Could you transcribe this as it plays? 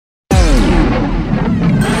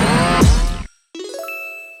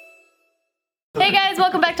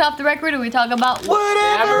welcome back to Off the Record, where we talk about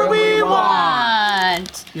whatever we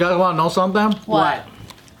want. You guys want to know something? What?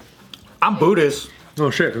 I'm Buddhist. Oh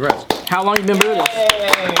shit, congrats. How long you been Buddhist?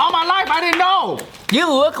 All my life, I didn't know. You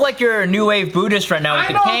look like you're a new wave Buddhist right now with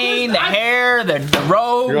the cane, the hair, the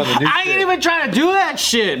robe. You're on the new I shit. ain't even trying to do that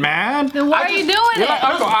shit, man. Then why are you doing You're like it?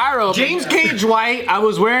 Uncle Iroh. James Cage White, I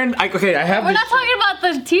was wearing, okay, I have We're this. not talking about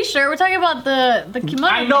the t-shirt, we're talking about the kimono.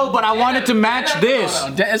 I know, but I wanted to match this.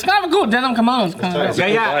 It's kind of a cool denim kimono.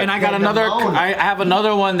 Yeah, and I got another, I have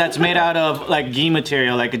another one that's made out of like gi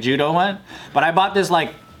material, like a judo one. But I bought this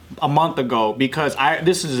like a month ago because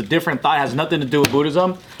this is a different thought, it has nothing to do with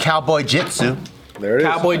Buddhism. Cowboy Jitsu. There it is.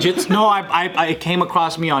 Cowboy Jits. No, I came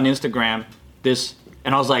across me on Instagram, this,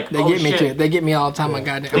 and I was like, They oh, get me shit. too. They get me all the time. My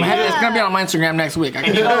goddamn. It's gonna be on my Instagram next week. And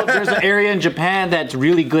you know, there's an area in Japan that's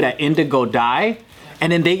really good at indigo dye.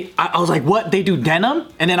 And then I was like, what? They do denim?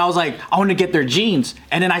 And then I was like, I want to get their jeans.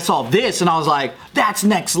 And then I saw this and I was like, that's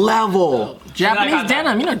next level. Japanese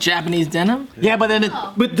denim. You know Japanese denim? Yeah, but then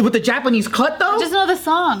with the Japanese cut though? Just know the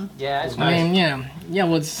song. Yeah, it's I mean, yeah.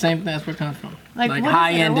 Well, it's the same thing. That's where it comes from. Like what is it, or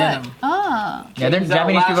high-end what? denim. Oh. Yeah,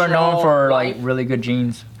 Japanese people are known for like really good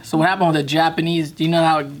jeans. So what happened with the Japanese? Do you know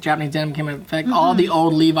how Japanese denim came into effect? All the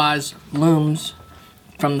old Levi's looms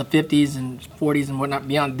from the 50s and 40s and whatnot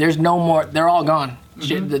beyond. There's no more. They're all gone.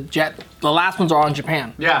 The last ones are all in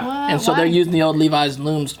Japan. Yeah. What? And so Why? they're using the old Levi's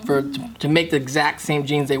looms to make the exact same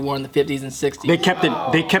jeans they wore in the 50s and 60s.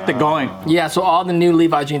 They kept it going. Yeah, so all the new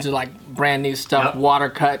Levi jeans are like brand new stuff, Yep. water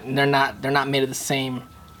cut, and they're not made of the same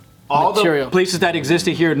All material. the places that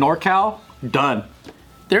existed here in NorCal, done.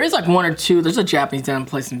 There is like one or two. There's a Japanese denim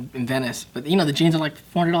place in Venice, but you know the jeans are like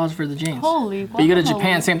 $400 for the jeans. Holy But you go to wow.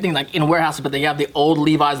 Japan, same thing, like in warehouses, but they have the old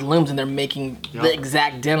Levi's looms and they're making the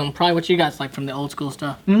exact denim. Probably what you guys like from the old school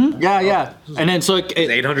stuff. Yeah. And then so It's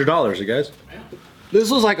 $800, you guys. this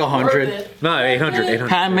was like 100. No, 800.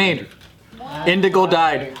 Handmade. Indigo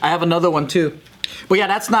dyed. I have another one too. But yeah,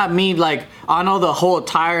 that's not me. Like, I know the whole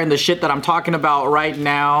attire and the shit that I'm talking about right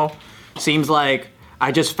now seems like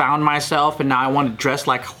I just found myself and now I want to dress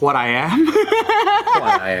like what I am.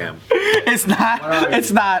 I am. It's not.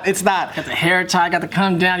 Got the hair tie, got the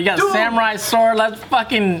come down, you got a samurai sword. Let's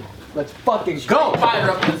fucking Go. fire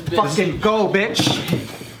up this bitch. Fucking go, bitch.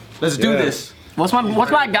 Let's do Yeah. this. What's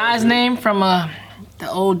my guy's name from the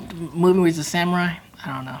old movie where he's a samurai? I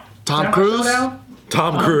don't know. Tom Cruise.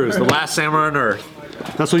 Tom Cruise, the last samurai on earth.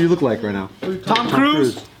 That's what you look like right now. Tom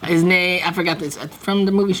Cruise. His name, I forgot this, from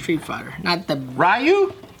the movie Street Fighter. Not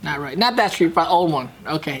Ryu? not that Street Fighter, old one.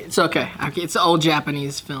 Okay, it's okay. It's an old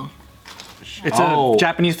Japanese film. It's a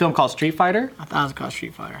Japanese film called Street Fighter. I thought it was called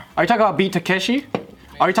Street Fighter. Are you talking about Beat Takeshi?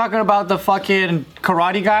 Are you talking about the fucking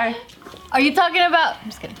karate guy? Are you talking about? I'm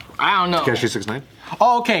just kidding. I don't know. Keshi 6ix9ine.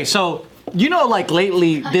 Oh, okay, so you know, like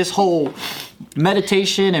lately, this whole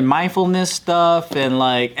meditation and mindfulness stuff, and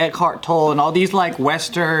like Eckhart Tolle and all these like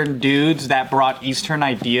Western dudes that brought Eastern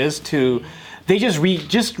ideas to, they just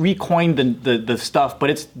recoined the stuff, but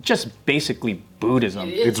it's just basically Buddhism.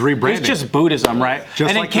 It's rebranding. It's just Buddhism, right? Just and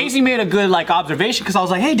then like Casey made a good like observation because I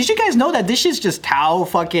was like, hey, did you guys know that this is just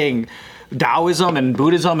Taoism and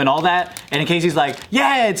Buddhism and all that? And then Casey's like,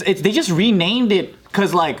 yeah, it's they just renamed it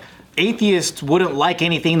because like atheists wouldn't like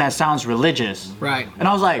anything that sounds religious. Right. And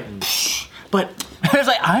I was like, psh, but I was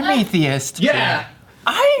like, I'm atheist. yeah.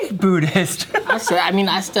 I'm Buddhist. I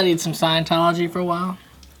studied some Scientology for a while,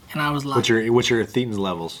 and I was like, What's your Thetans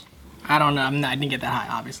levels? I don't know. I didn't get that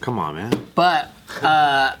high, obviously. Come on, man. But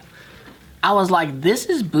I was like, this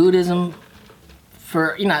is Buddhism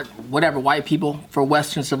for, whatever, white people, for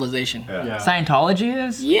Western civilization. Yeah, Scientology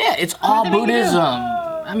is? it's all they make it Buddhism.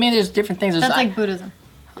 I mean, there's different things. That's like Buddhism.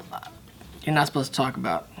 You're not supposed to talk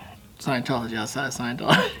about Scientology outside of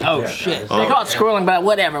Scientology. Oh shit. They call it scrolling, but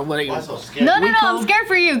whatever. What are you? No, I'm scared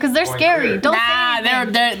for you because they're scary. Don't say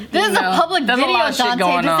anything. they're. This is a public there's a video, lot of shit Dante.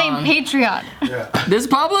 going This on. ain't Patreon. This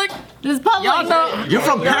public? This is public. Y'all know. You're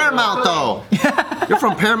from Paramount, though. You're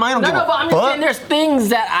from Paramount. I don't No, give a but I'm just fuck. saying there's things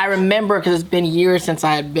that I remember because it's been years since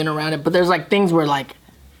I had been around it. But there's like things where like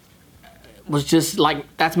was just like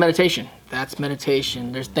that's meditation. That's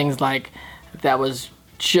meditation. There's things like that was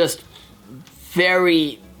just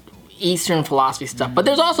very Eastern philosophy stuff. But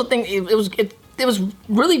there's also things. It was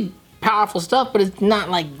really powerful stuff. But it's not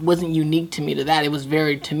like wasn't unique to me to that. It was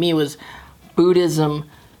to me it was Buddhism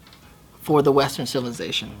for the Western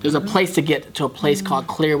civilization. There's a place to get to a place called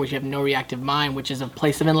clear, which you have no reactive mind, which is a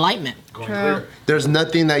place of enlightenment. True. There's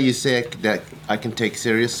nothing that you say that I can take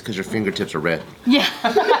serious because your fingertips are red. Yeah.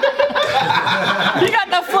 You got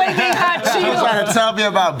the flaming hot You're Cheetos. trying to tell me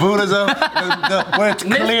about Buddhism, where it's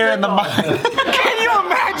clear in the mind. Can you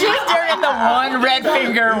imagine? just staring at the one red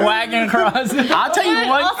finger wagging across. I'll tell you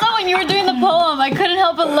what. Also, when you were doing the poem, I couldn't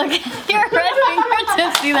help but look at your red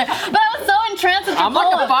fingertips either. But I was so entranced with the I'm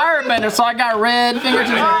poem. like a firebender, so I got red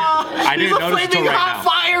fingertips. I didn't notice till right now.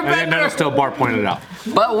 I didn't notice till Bart pointed it out.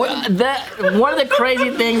 But one of the crazy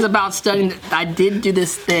things about studying, I did do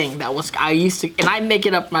this thing that was I used to, and I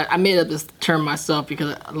made up this term myself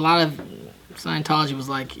because a lot of Scientology was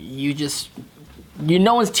like,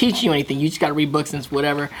 no one's teaching you anything. You just got to read books and it's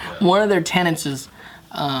whatever. Yeah. One of their tenets is,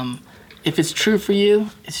 if it's true for you,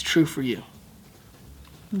 it's true for you.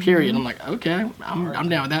 Period. I'm like, okay, I'm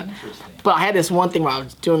down with that. But I had this one thing where I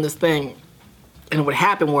was doing this thing, and it would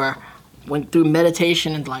happen where went through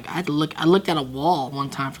meditation and like I looked at a wall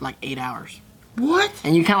one time for like 8 hours. What?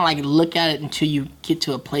 And you kind of like look at it until you get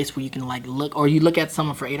to a place where you can like look, or you look at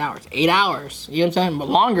someone for 8 hours. 8 hours, you know what I'm saying? But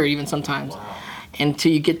longer even sometimes. Wow.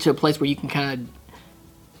 Until you get to a place where you can kind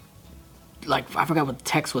of, like, I forgot what the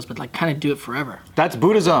text was, but like kind of do it forever. That's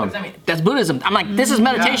Buddhism. That's Buddhism. I'm like, this is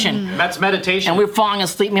meditation. Yeah. That's meditation. And we're falling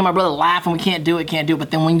asleep, me and my brother laugh and we can't do it.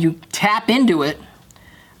 But then when you tap into it,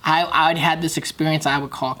 I'd had this experience I would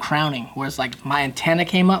call crowning, where it's like my antenna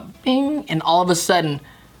came up, bing, and all of a sudden,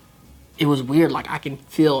 it was weird. Like I can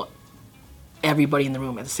feel everybody in the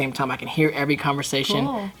room at the same time. I can hear every conversation.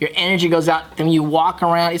 Cool. Your energy goes out. Then you walk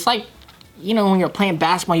around. It's like, you know, when you're playing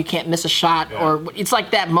basketball, you can't miss a shot, or it's like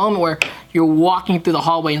that moment where you're walking through the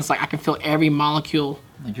hallway and it's like I can feel every molecule.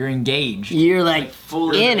 Like you're engaged. You're like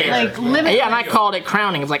fully in it. Like living. Yeah, and I called it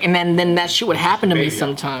crowning. It's like, and then that shit would happen to me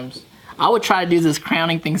sometimes. I would try to do this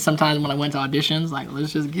crowning thing sometimes when I went to auditions. Like,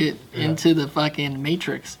 let's just get into the fucking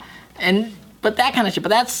Matrix, but that kind of shit. But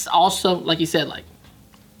that's also, like you said, like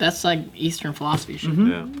that's like Eastern philosophy shit.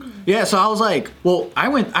 Mm-hmm. Yeah. So I was like, well,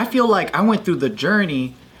 I feel like I went through the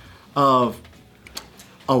journey of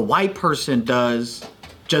a white person does.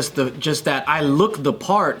 Just that I look the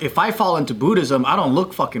part. If I fall into Buddhism, I don't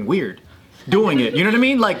look fucking weird doing it. You know what I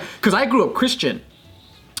mean? Like, cause I grew up Christian.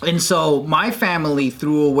 And so my family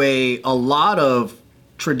threw away a lot of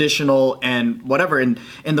traditional and whatever. And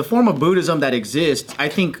in the form of Buddhism that exists, I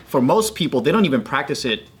think for most people, they don't even practice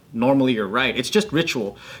it normally or right. It's just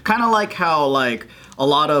ritual. Kind of like how like a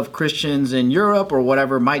lot of Christians in Europe or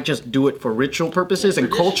whatever might just do it for ritual purposes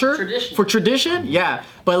and culture. For tradition. Yeah.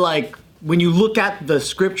 But like when you look at the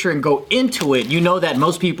scripture and go into it, you know that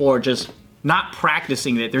most people are just not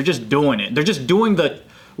practicing it. They're just doing it. They're just doing the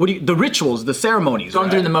rituals, the ceremonies.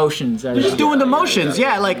 Going through the motions. They're just doing the motions,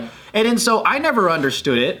 yeah. Like, and so I never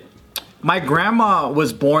understood it. My grandma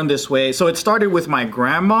was born this way. So it started with my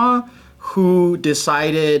grandma who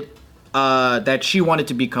decided that she wanted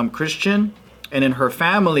to become Christian. And then her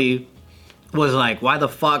family was like, why the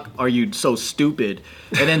fuck are you so stupid?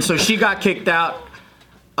 And then so she got kicked out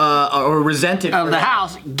or resented of the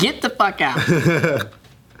house. Get the fuck out.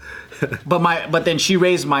 But then she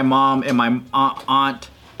raised my mom and my aunt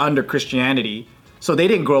under Christianity, so they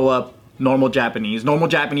didn't grow up normal Japanese. Normal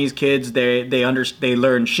Japanese kids, they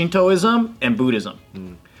learn Shintoism and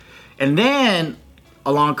Buddhism, and then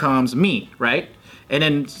along comes me, right? And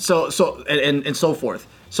then so forth.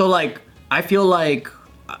 So like I feel like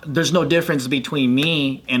there's no difference between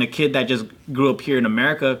me and a kid that just grew up here in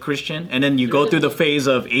America, Christian, and then you go through the phase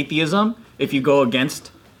of atheism if you go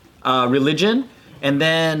against religion. And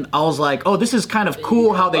then I was like, oh, this is kind of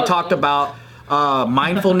cool how they talked about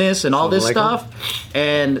mindfulness and all this stuff.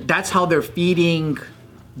 And that's how they're feeding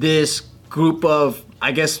this group of,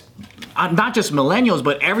 I guess, not just millennials,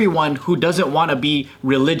 but everyone who doesn't want to be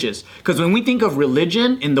religious. Because when we think of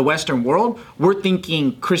religion in the Western world, we're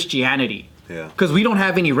thinking Christianity. Yeah. Because we don't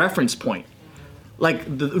have any reference point.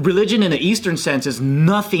 Like the religion in the Eastern sense is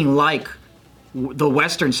nothing like the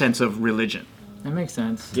Western sense of religion. That makes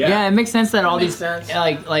sense. Yeah, it makes sense that all these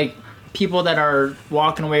like people that are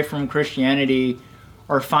walking away from Christianity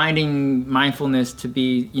are finding mindfulness to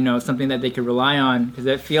be, you know, something that they could rely on. Because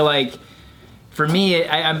I feel like, for me,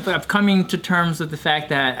 I'm coming to terms with the fact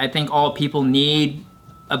that I think all people need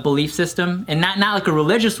a belief system, and not like a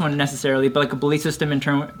religious one necessarily, but like a belief system in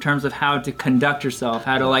terms of how to conduct yourself,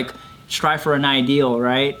 how to like strive for an ideal,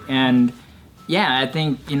 right? And yeah, I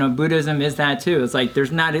think, you know, Buddhism is that too. It's like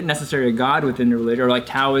there's not necessarily a God within the religion, or like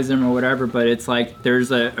Taoism or whatever, but it's like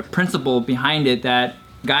there's a principle behind it that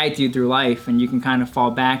guides you through life, and you can kind of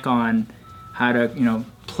fall back on how to, you know,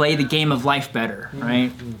 play the game of life better,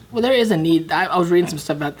 right? Well, there is a need. I was reading some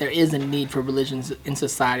stuff about there is a need for religions in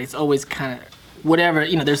society. It's always kind of whatever,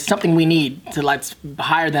 you know, there's something we need to like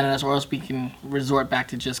higher than us, or else we can resort back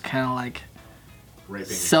to just kind of like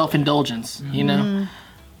self-indulgence, you know?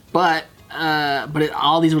 But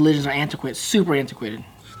all these religions are antiquated, super antiquated.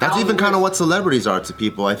 That's even kind of what celebrities are to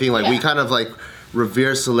people. I think like we kind of like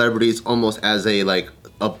revere celebrities almost as a like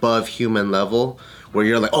above human level, where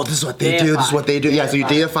you're like, oh, this is what they do, this is what they do. Yeah, so you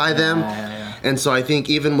deify them. And so I think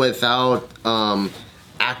even without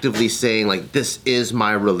actively saying like this is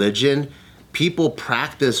my religion, people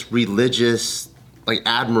practice religious like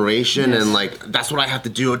admiration and like that's what I have to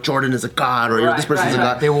do. Jordan is a god, or this person's a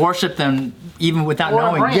god. They worship them even without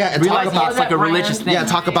knowing. Yeah, and realizing talk it's like a religious thing. Yeah,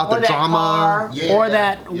 talk about the drama, or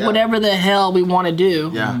that whatever the hell we want to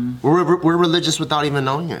do. Yeah, we're religious without even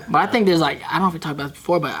knowing it. But I think there's like, I don't know if we talked about this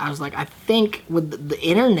before, but I was like, I think with the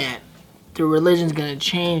internet, the religion's gonna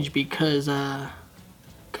change because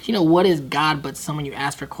you know, what is God but someone you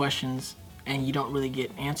ask for questions and you don't really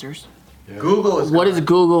get answers? Google is What is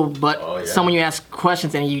Google but someone you ask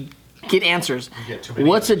questions and you get answers?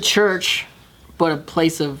 What's a church but a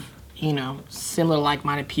place of, you know, similar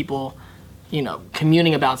like-minded people, you know,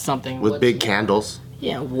 communing about something with big candles.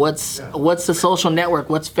 Yeah, what's the social network?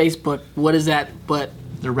 What's Facebook? What is that but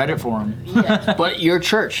The Reddit forum. but your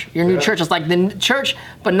church, your new church? It's like the church,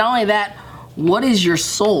 but not only that, what is your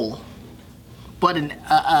soul? But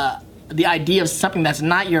the idea of something that's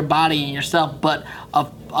not your body and yourself, but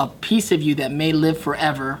a piece of you that may live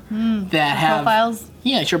forever, that have Profiles.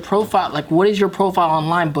 Yeah, it's your profile. Like, what is your profile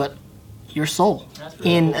online, but your soul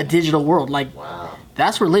in a digital world? Like,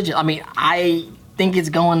 that's religion. I mean, I think it's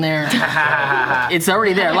going there. It's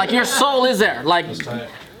already there. Like, your soul is there. Like,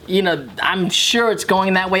 you know, I'm sure it's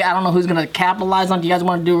going that way. I don't know who's gonna capitalize on it. You guys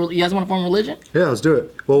want to form religion? Yeah, let's do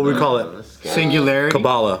it. What would we call it? Singularity.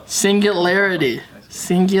 Kabbalah. Singularity.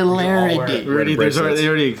 They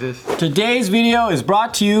already exist. Today's video is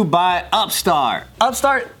brought to you by Upstart.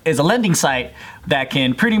 Upstart is a lending site that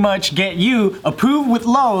can pretty much get you approved with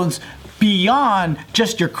loans beyond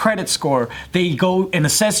just your credit score. They go and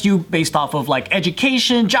assess you based off of like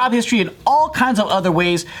education, job history, and all kinds of other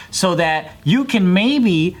ways so that you can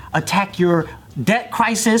maybe attack your debt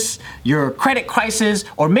crisis, your credit crisis,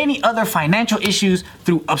 or many other financial issues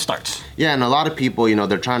through Upstarts. Yeah, and a lot of people, you know,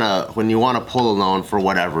 they're trying to, when you want to pull a loan for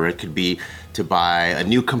whatever, it could be to buy a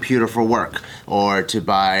new computer for work or to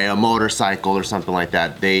buy a motorcycle or something like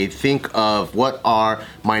that. They think of what are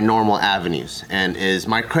my normal avenues, and is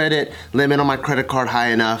my credit limit on my credit card high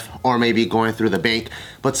enough, or maybe going through the bank.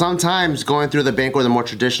 But sometimes going through the bank or the more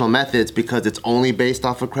traditional methods, because it's only based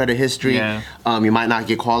off of credit history, you might not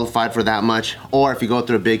get qualified for that much. Or if you go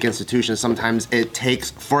through a big institution, sometimes it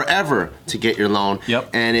takes forever to get your loan.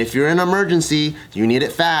 And if you're in an emergency, you need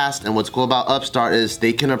it fast. And what's cool about Upstart is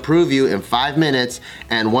they can approve you in 5 minutes,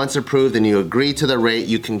 and once approved and you agree to the rate,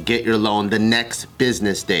 you can get your loan the next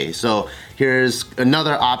business day. So here's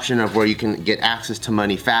another option of where you can get access to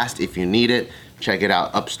money fast if you need it. Check it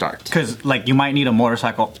out, Upstart. Because like you might need a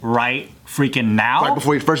motorcycle right freaking now. Right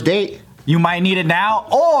before your first date. You might need it now,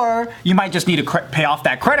 or you might just need to pay off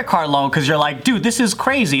that credit card loan because you're like, dude, this is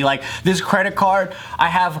crazy. Like this credit card, I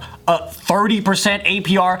have a 30%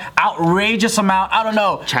 APR, outrageous amount. I don't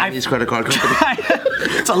know. Chinese credit card company.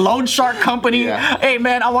 It's a loan shark company. Hey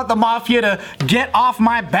man, I want the mafia to get off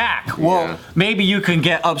my back. Well, maybe you can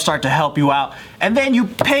get Upstart to help you out. And then you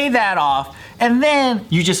pay that off, and then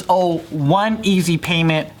you just owe one easy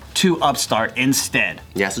payment to Upstart instead.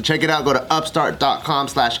 Yeah, so check it out. Go to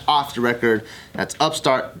upstart.com/offtherecord. That's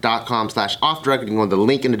upstart.com/offtherecord. You can go to the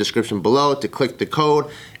link in the description below to click the code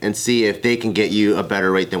and see if they can get you a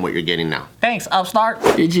better rate than what you're getting now. Thanks, Upstart.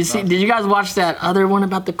 Did you guys watch that other one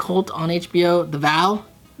about the cult on HBO, The Vow?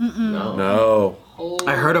 No.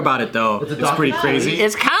 I heard about it though. It's pretty crazy.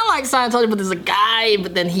 It's kind of like Scientology, but there's a guy,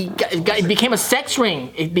 but then it became a sex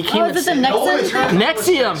ring. It became is it the Nexium?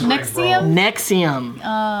 Nexium. Nexium?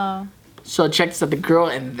 Nexium. So check this out, the girl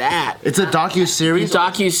in that. It's a docu-series?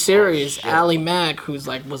 Docu-series. Ally Mack, who's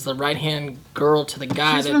like, was the right-hand girl to the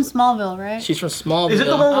guy. She's from Smallville, right? She's from Smallville. Is it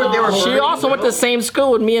the one where they were She also went to the same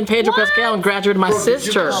school with me and Pedro Pascal and graduated my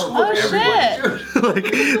sister. Oh shit!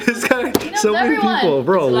 Like, this guy, so many everyone. people,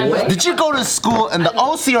 bro. Did you go to school in the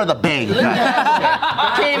OC or the Bay?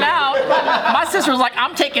 Came out. My sister was like,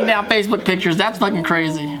 I'm taking down Facebook pictures. That's fucking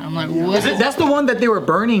crazy. I'm like, what? That's the one that they were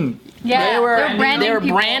burning. Yeah, They were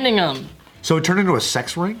people. branding them. So it turned into a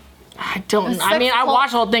sex ring? I don't. A I mean, sex I cult.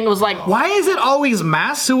 watched the whole thing. It was like, Why is it always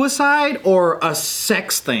mass suicide or a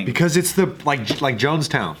sex thing? Because it's the like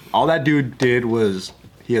Jonestown. All that dude did was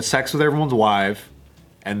he had sex with everyone's wife,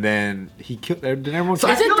 and then he killed. Then everyone's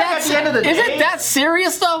like, is it that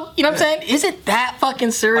serious though? You know what I'm saying? Is it that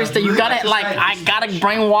fucking serious that you gotta like? I gotta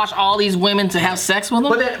brainwash all these women to have sex with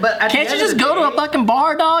them. But at Can't you just go to a fucking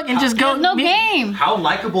bar, dog, and just go? There's no game. How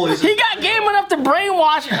likable is He got game enough to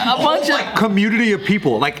brainwash a bunch of. community of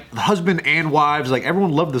people, like husband and wives, like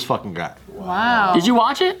everyone loved this fucking guy. Wow. Did you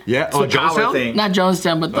watch it? Yeah. It's a power Jonestown? thing. Not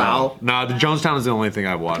Jonestown, but Wow. No, the Jonestown is the only thing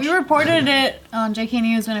I've watched. We reported it on JK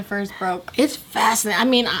News when it first broke. it's fascinating. I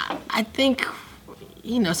mean, I think,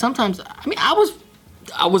 you know, sometimes. I mean, I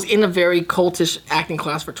was in a very cultish acting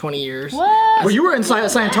class for 20 years. What? Well, you were in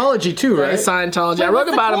Scientology too, right? Scientology. I Wait, wrote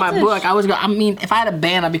what's about it in the my cultish? book. I mean, if I had a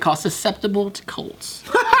band, I'd be called Susceptible to Cults.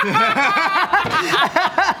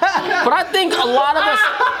 But I think a lot of us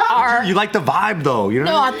are. You like the vibe though, you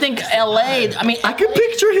know? No, I think LA. I mean, I could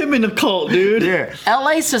picture him in a cult, dude. Yeah.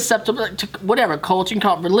 LA's susceptible to whatever cult you can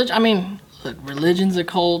call it. Religion. I mean, look, religion's a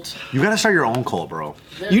cult. You gotta start your own cult, bro.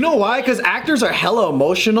 You know why? Because actors are hella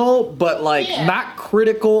emotional, but like not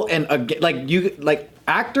critical and like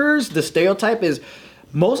actors. The stereotype is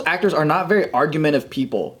most actors are not very argumentative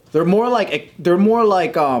people. They're more like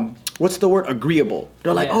what's the word? Agreeable.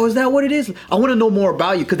 They're like, oh, is that what it is? I want to know more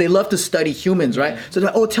about you because they love to study humans, right? So they're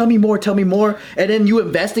like, oh, tell me more, and then you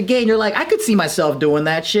investigate, and you're like, I could see myself doing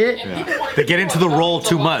that shit. They get into the role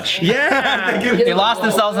too much. Yeah. They lost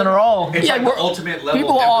themselves in a role. It's like we're- the ultimate level.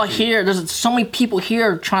 People of are all empathy. here. There's so many people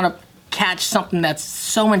here trying to catch something that's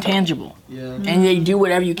so intangible. Yeah. And they do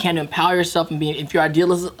whatever you can to empower yourself and be. If you're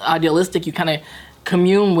idealistic, you kind of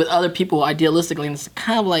commune with other people idealistically, and it's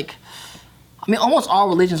kind of like. I mean, almost all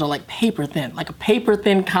religions are like paper thin, like a paper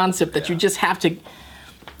thin concept that you just have to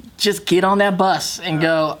just get on that bus and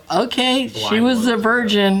go, okay, she was a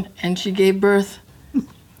virgin and she gave birth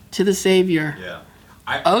to the Savior. Yeah.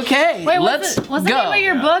 Okay, Wait, let's what's the go. name of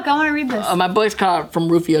your book? I want to read this. My book's called From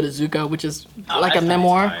Rufio to Zuko, which is like a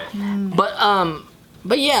memoir.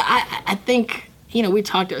 But yeah, I think, you know, we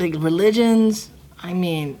talked like religions. I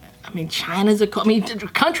mean, China's a cult. I mean,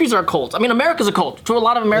 countries are cults. I mean, America's a cult. To a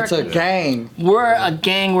lot of It's Americans, a gang. we're a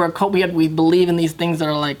gang. We're a cult. We believe in these things that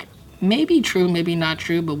are like maybe true, maybe not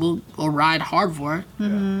true, but we'll ride hard for it.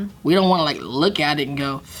 Mm-hmm. We don't want to like look at it and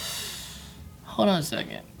go, hold on a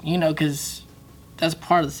second, you know, because that's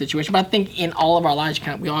part of the situation. But I think in all of our lives,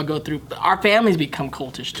 we all go through. Our families become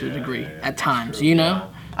cultish to a degree at times, you know.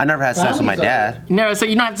 I never had sex with my dad. No, so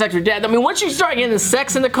you're not sex with dad. I mean, once you start getting the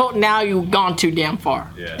sex in the cult, now you've gone too damn far.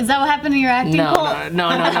 Is that what happened in your acting No, cult?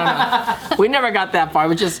 no. We never got that far.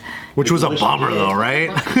 We just, Which was a bummer though, right?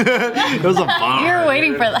 It was a bummer. You were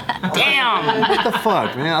waiting for that. damn. What the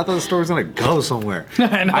fuck, man? I thought the story was gonna go somewhere.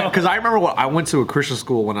 I know. Because I remember I went to a Christian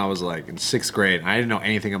school when I was like in 6th grade. And I didn't know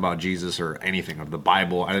anything about Jesus or anything of the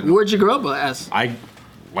Bible. I didn't. Where'd you grow up as?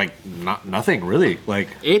 Nothing really. Like,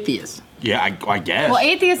 Atheist. yeah, I guess. Well,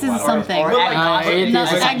 atheist is something.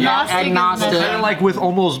 Atheist. Agnostic. Agnostic. Kind of like with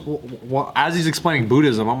almost, well, as he's explaining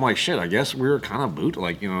Buddhism, I'm like, shit, I guess we were kind of Buddha,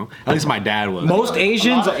 like, you know, at least my dad was. Most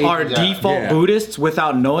Asians are Asians, yeah. default Yeah. Buddhists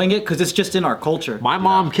without knowing it because it's just in our culture. My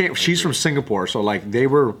mom she's from Singapore, so like they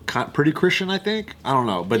were pretty Christian, I think. I don't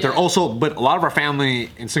know. But they're also, but a lot of our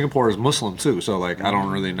family in Singapore is Muslim too, so like I don't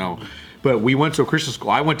really know. But we went to a Christian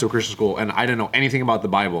school. I went to a Christian school and I didn't know anything about the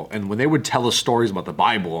Bible. And when they would tell us stories about the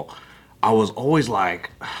Bible, I was always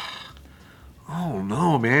like, oh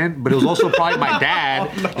no, man. But it was also probably my dad.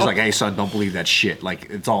 He's like, hey son, don't believe that shit.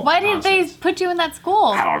 Like it's all Why did they put you in that school?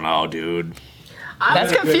 I don't know, dude.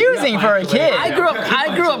 That's confusing for a kid. I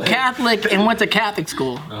grew up Catholic and went to Catholic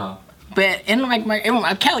school. But in like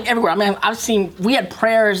I'm Catholic everywhere. I mean, we had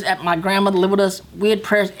prayers at my grandmother lived with us. We had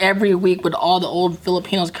prayers every week with all the old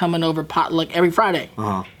Filipinos coming over potluck every Friday.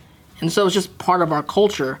 And so it's just part of our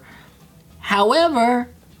culture. However,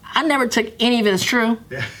 I never took any of it as true.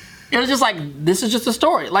 It was just like, this is just a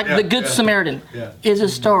story. Like the Good Samaritan is a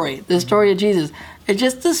story. The story of Jesus. It's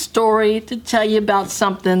just a story to tell you about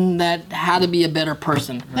something how to be a better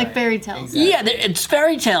person. Like fairy tales. Yeah, it's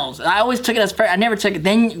fairy tales. I always took it as fairy. I never took it.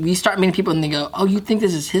 Then you start meeting people and they go, "Oh, you think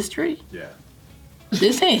this is history? Yeah.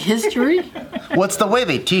 This ain't history." What's the way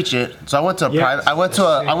they teach it? So I went to I went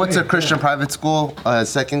to a Christian private school,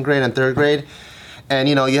 2nd grade and 3rd grade, and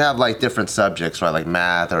you know you have like different subjects, right? Like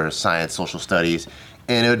math or science, social studies,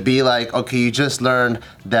 and it would be like, okay, you just learned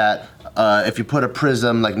that if you put a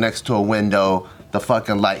prism like next to a window, the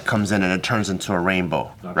fucking light comes in and it turns into a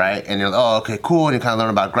rainbow, right? And you're like, oh, okay, cool. And you kind of learn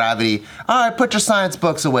about gravity. All right, put your science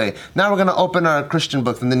books away. Now we're gonna open our Christian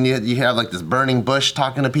books, and then you have like this burning bush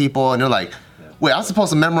talking to people, and you're like, wait, I'm supposed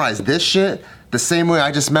to memorize this shit the same way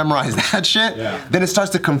I just memorized that shit? Yeah. Then it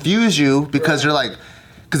starts to confuse you because you're like,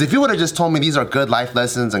 because if you would have just told me these are good life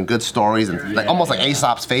lessons and good stories and like almost like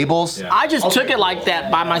Aesop's fables, I just took it like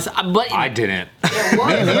that by myself. But I didn't. me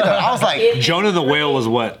neither. I was like, Jonah the whale was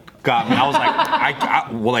what got me. I was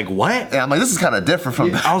like, well, like what? yeah, I'm like, this is kind of different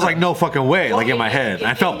from I was like, no fucking way, like in my head. And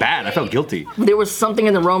I felt bad. I felt guilty. there was something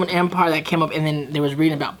in the Roman Empire that came up, and then there was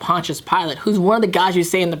reading about Pontius Pilate, who's one of the guys you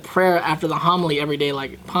say in the prayer after the homily every day,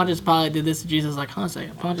 like, Pontius Pilate did this to Jesus. Like, hold on a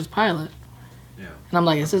second, Pontius Pilate? And I'm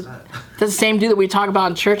like, is this the same dude that we talk about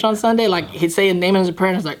in church on Sunday? Like, he'd say a name as a prayer,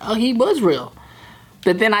 and it's like, oh, he was real.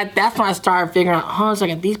 But then that's when I started figuring out, hold on a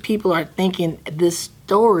second, these people are thinking this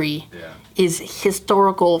story is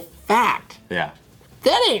historical fact. Yeah.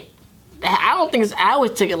 That ain't, I don't think it's, I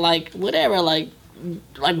always took it like, whatever, like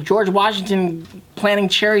George Washington planting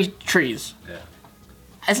cherry trees. Yeah.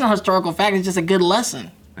 It's not historical fact, it's just a good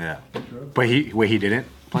lesson. Yeah. But he didn't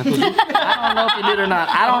plant those trees? I don't know if he did or not.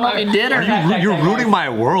 I don't know if he did or not. You're ruining my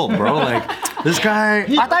world, bro. Like, this guy.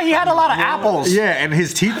 I thought he had a lot of apples. Yeah, and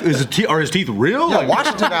his teeth, are his teeth real? Yeah, Like,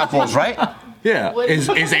 Washington apples, right? yeah. Is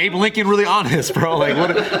Abe Lincoln really honest, bro? Like,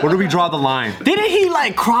 where do we draw the line? Didn't he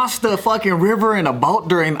like cross the fucking river in a boat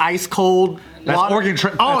during ice cold? That's water? Oregon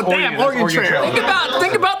Trail. Oh That's damn, Oregon Oregon Trail.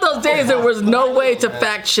 Think about those days. There was no way to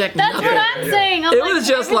fact check. That's nothing. what I'm saying. I'm It like, was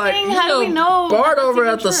just like, everything, how do we know? Bart that's over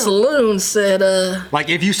even at the true? saloon said, Like,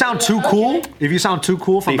 if you sound too cool,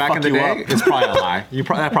 from They back in fuck the you day, up. it's probably a lie. That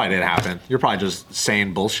probably didn't happen. You're probably just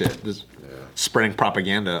saying bullshit, just spreading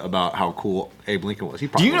propaganda about how cool Abe Lincoln was. He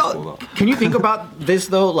Do probably you was know? cool though. Can you think about this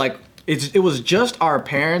though? Like, it was just our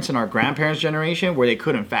parents and our grandparents' generation where they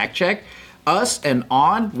couldn't fact check. Us and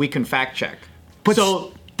on, we can fact check. But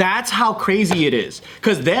so that's how crazy it is.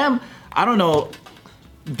 Cause them, I don't know,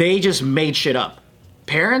 they just made shit up.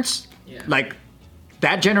 Parents, like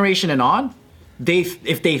that generation and on,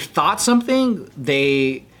 if they thought something,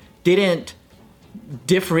 they didn't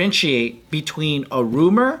differentiate between a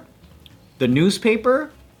rumor, the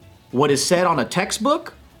newspaper, what is said on a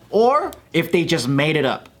textbook, or if they just made it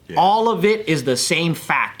up. All of it is the same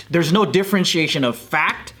fact. There's no differentiation of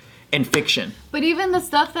fact and fiction. But even the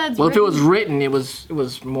stuff that's well, if it written, was written, it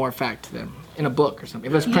was more fact to them in a book or something.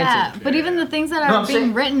 If it was printed. yeah. But even the things that No, are I'm being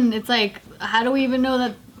saying- written, it's like, how do we even know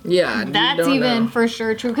that Yeah, you that's don't even know. for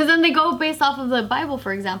sure true? Because then they go based off of the Bible,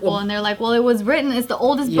 for example, and they're like, well, it was written. It's the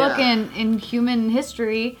oldest book Yeah. in human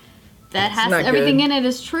history that has not everything good. in it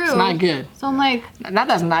is true. It's not good. So I'm like, Not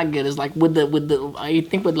that's not good. It's like with the I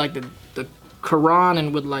think with like the Quran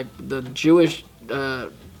and with like the Jewish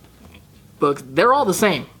books, they're all the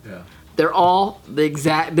same. Yeah. They're all the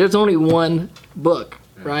exact. There's only one book,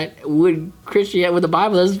 right? With Christianity, with the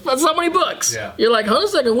Bible, there's so many books. Yeah. You're like, hold on a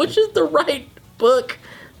second, which is the right book?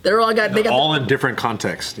 They got All in different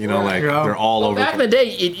contexts, you know, like Yeah. they're all over. Back in the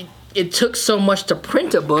day, it took so much to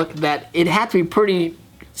print a book that it had to be pretty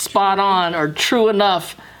spot on or true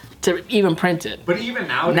enough to even print it. But even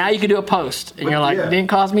Now you can do a post, and you're like, yeah. it didn't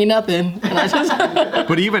cost me nothing. And I just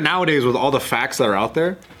But even nowadays, with all the facts that are out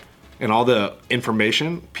there and all the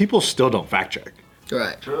information, people still don't fact check.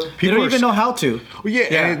 right. They don't even know how to. Well, yeah,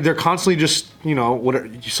 and they're constantly just, you know,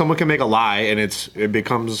 someone can make a lie and it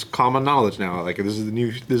becomes common knowledge now. Like this is the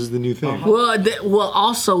new thing. Well,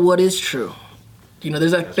 also, what is true? You know,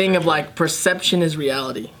 there's a thing of like perception is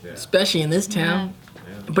reality, especially in this town.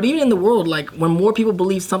 But even in the world, like when more people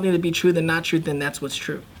believe something to be true than not true, then that's what's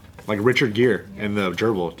true. Like Richard Gere and the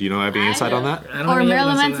gerbil. Do you know have any insight on that? I don't or have any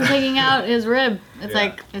Marilyn evidence of Manson that. taking out his rib. It's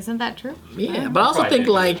like, isn't that true? Yeah, but I also think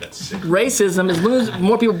like racism, as long as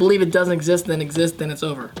more people believe it doesn't exist than exists, then it's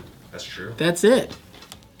over. That's true. That's it.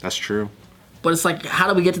 That's true. But it's like, how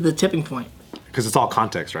do we get to the tipping point? Because it's all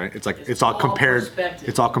context, right? It's like it's all compared. perspective.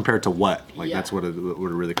 It's all compared to what? Like Yeah. that's what it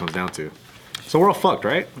really comes down to. So we're all fucked,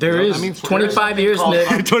 right? There is. I mean, 25 years,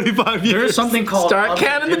 Nick. 25 years. There's something called Start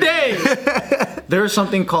counting the days. There's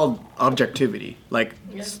something called objectivity, like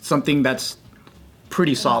something that's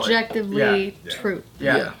pretty solid. Objectively true.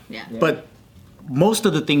 Yeah. Yeah. But most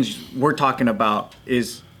of the things we're talking about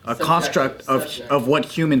is a construct of what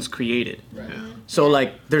humans created. So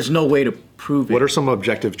like, there's no way to prove it. What are some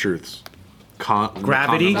objective truths?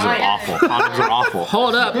 Gravity? Condoms are awful. Condoms are awful.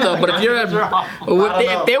 Hold up, though. But if you're if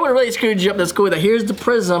they would have really screwed you up in school, that here's the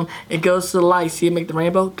prism, it goes to the light, see it make the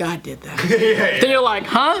rainbow. God did that. Then you're like,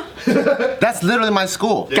 huh? That's literally my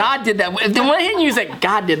school. God did that. If they went in, you say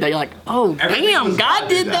God did that. You're like, oh damn, God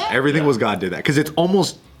did that. Everything was God did that because it's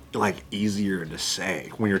almost like easier to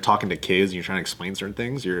say when you're talking to kids and you're trying to explain certain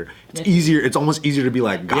things. It's easier. It's almost easier to be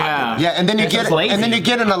like God. Yeah. Did Yeah, and then you It's get just lazy. and then you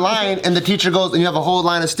get in a line, and the teacher goes, and you have a whole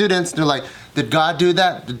line of students. And they're like, "Did God do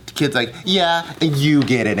that?" The kid's like, "Yeah," and you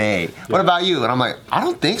get an A. What about you? And I'm like, "I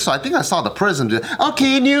don't think so. I think I saw the prism do it."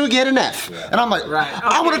 Okay, and you get an F. And I'm like, Right.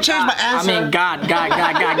 I would have changed my I answer. mean, God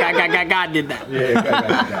did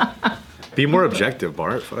that. Be more objective,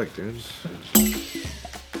 Bart. Fuck, dude.